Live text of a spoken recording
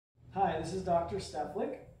Hi, this is Dr.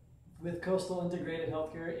 Steflik with Coastal Integrated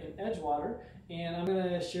Healthcare in Edgewater, and I'm going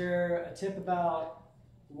to share a tip about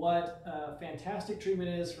what a fantastic treatment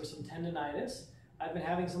is for some tendonitis. I've been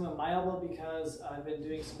having some of my elbow because I've been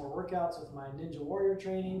doing some more workouts with my Ninja Warrior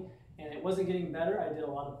training, and it wasn't getting better. I did a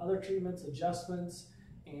lot of other treatments, adjustments,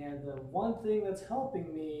 and the one thing that's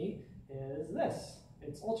helping me is this.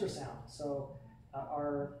 It's ultrasound. So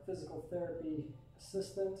our physical therapy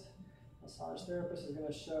assistant, massage therapist, is going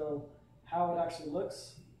to show how it actually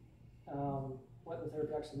looks, what the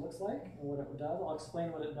therapy actually looks like and what it does. I'll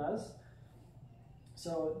explain what it does.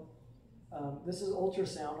 So this is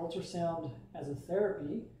ultrasound. Ultrasound as a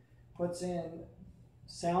therapy puts in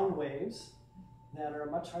sound waves that are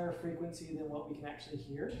a much higher frequency than what we can actually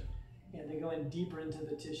hear, and they go in deeper into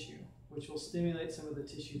the tissue, which will stimulate some of the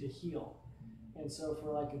tissue to heal. And so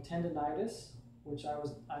for like a tendonitis, which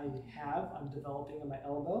I'm developing in my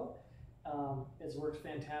elbow, it's worked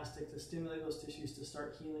fantastic to stimulate those tissues to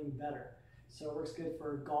start healing better. So it works good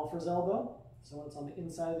for golfer's elbow. So when it's on the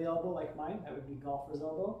inside of the elbow, like mine, that would be golfer's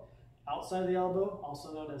elbow. Outside of the elbow,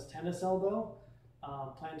 also known as tennis elbow,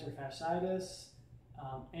 plantar fasciitis,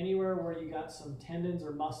 anywhere where you got some tendons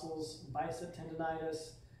or muscles, bicep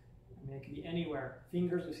tendonitis. I mean, it can be anywhere.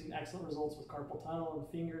 Fingers, we've seen excellent results with carpal tunnel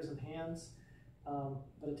and fingers and hands.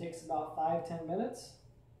 But it takes about 5-10 minutes,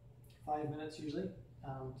 5 minutes usually,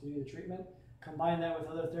 to do the treatment. Combine that with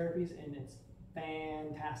other therapies and it's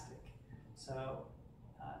fantastic. So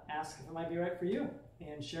ask if it might be right for you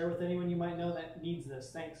and share with anyone you might know that needs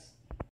this. Thanks.